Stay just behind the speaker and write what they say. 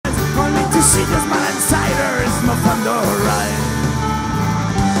she just my insider is my fun to ride.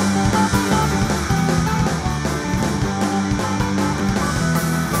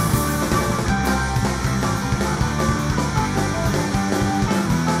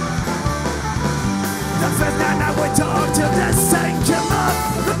 The first night I would talk till the sun came up.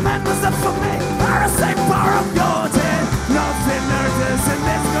 The man was up for me, or a safe bar of golden. Nothing nurses in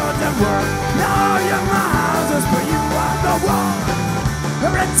this golden world. Now you're my houses, but you are the one.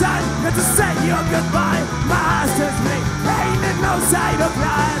 Every time you have to say your goodbye, my heart says me, ain't in no side of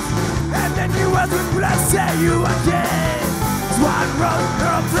glass. And then you was when I say you again. It's one road,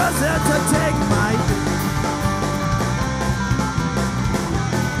 you're a brother to take my lead.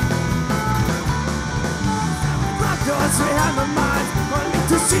 Doors behind my mind, only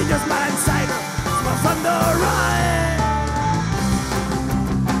to see just my insider. It's my fun to ride.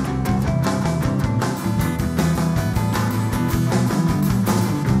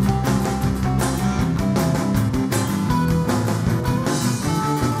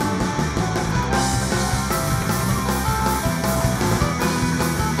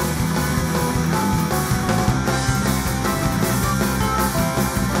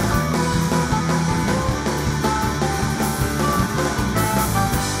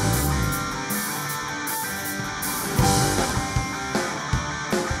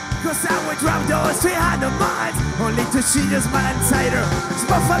 Cause I would drop doors behind the minds, only to see just my insider. It's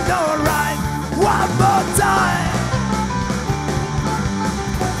my fun to ride. One more time.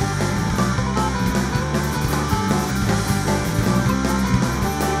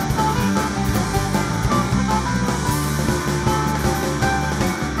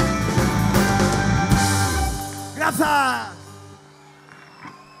 Gracias.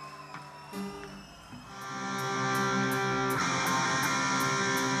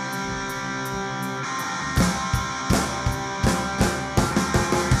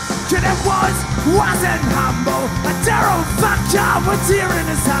 Wasn't humble, a terrible fucker with tear in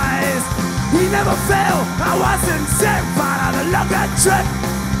his eyes. He never failed, I wasn't safe, but on a longer trip,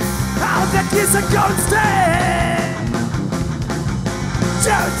 how the kids are gonna stay.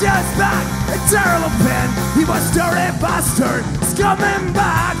 Joe just back, a terrible pen. He was dirty bastard, he's coming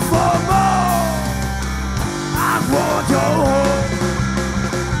back for more. I won't go home.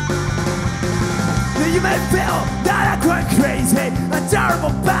 You may feel that I'm going crazy, a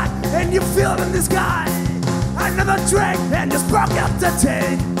terrible bat, and you feel it in the sky. Another drink and just broke up the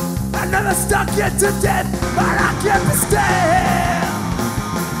tin. Another stuck you to death, but I can't be still.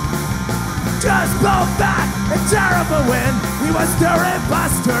 Just blow back, a terrible wind. He was dirty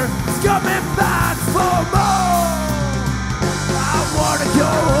buster, he's coming back for more. I wanna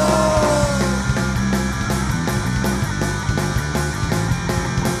go home.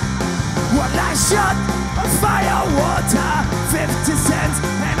 Well, I shot a fire water, 50 cents,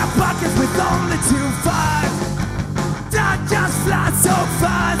 and a bucket with only 2.5. That just flies so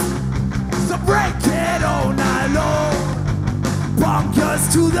fast, so break it all night long. Bunkers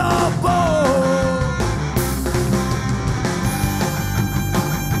to the bone.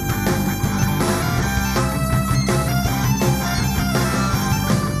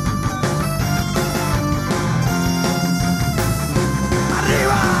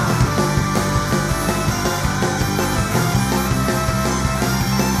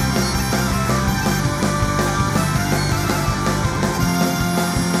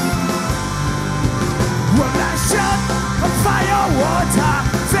 Water,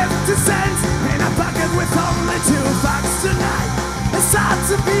 50 cents in a bucket with only 2 bucks tonight. It's hard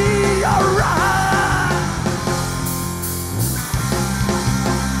to be alright.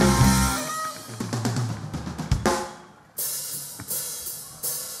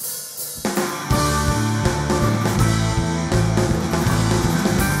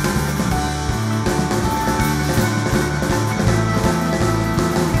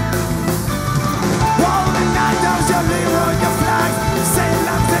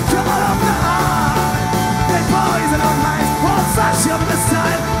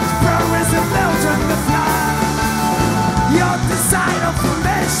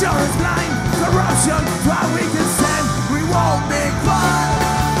 Is blind, corruption, why we can stand, we won't be quiet.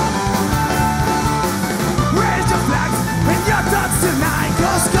 Raise your flags and your thoughts tonight,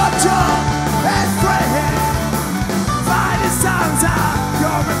 cause control is free. Fighting sounds are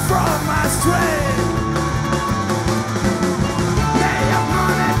coming from my street. They have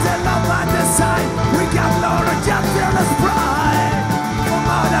money to love at the side. We got load of just fearless pride. For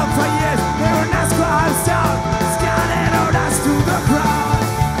more than 4 years, they were not squads down, scanning out us to the crowd.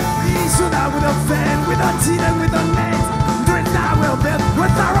 With a fan, with a teeth and with a names. During that we'll build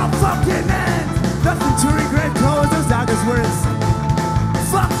with our own fucking hands. Nothing to regret, close those darkest words.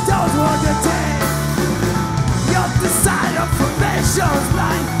 Fuck those words. unity. Your desire of formation is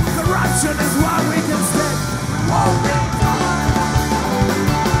blind. Corruption is why we can stay. Won't be done.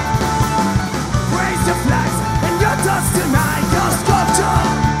 Raise your flags and your dust tonight. Your sculpture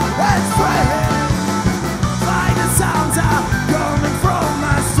is free. Fighting sounds are coming from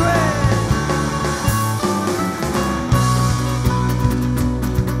my street.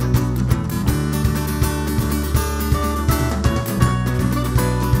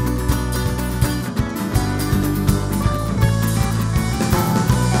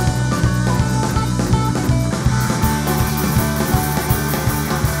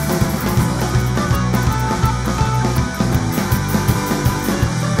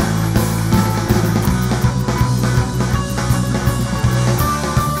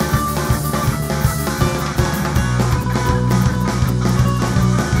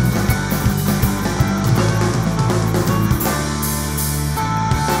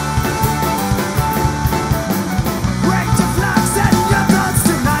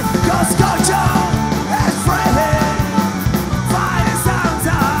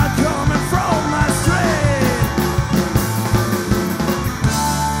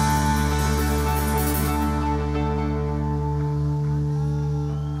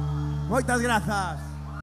 Muchas gracias.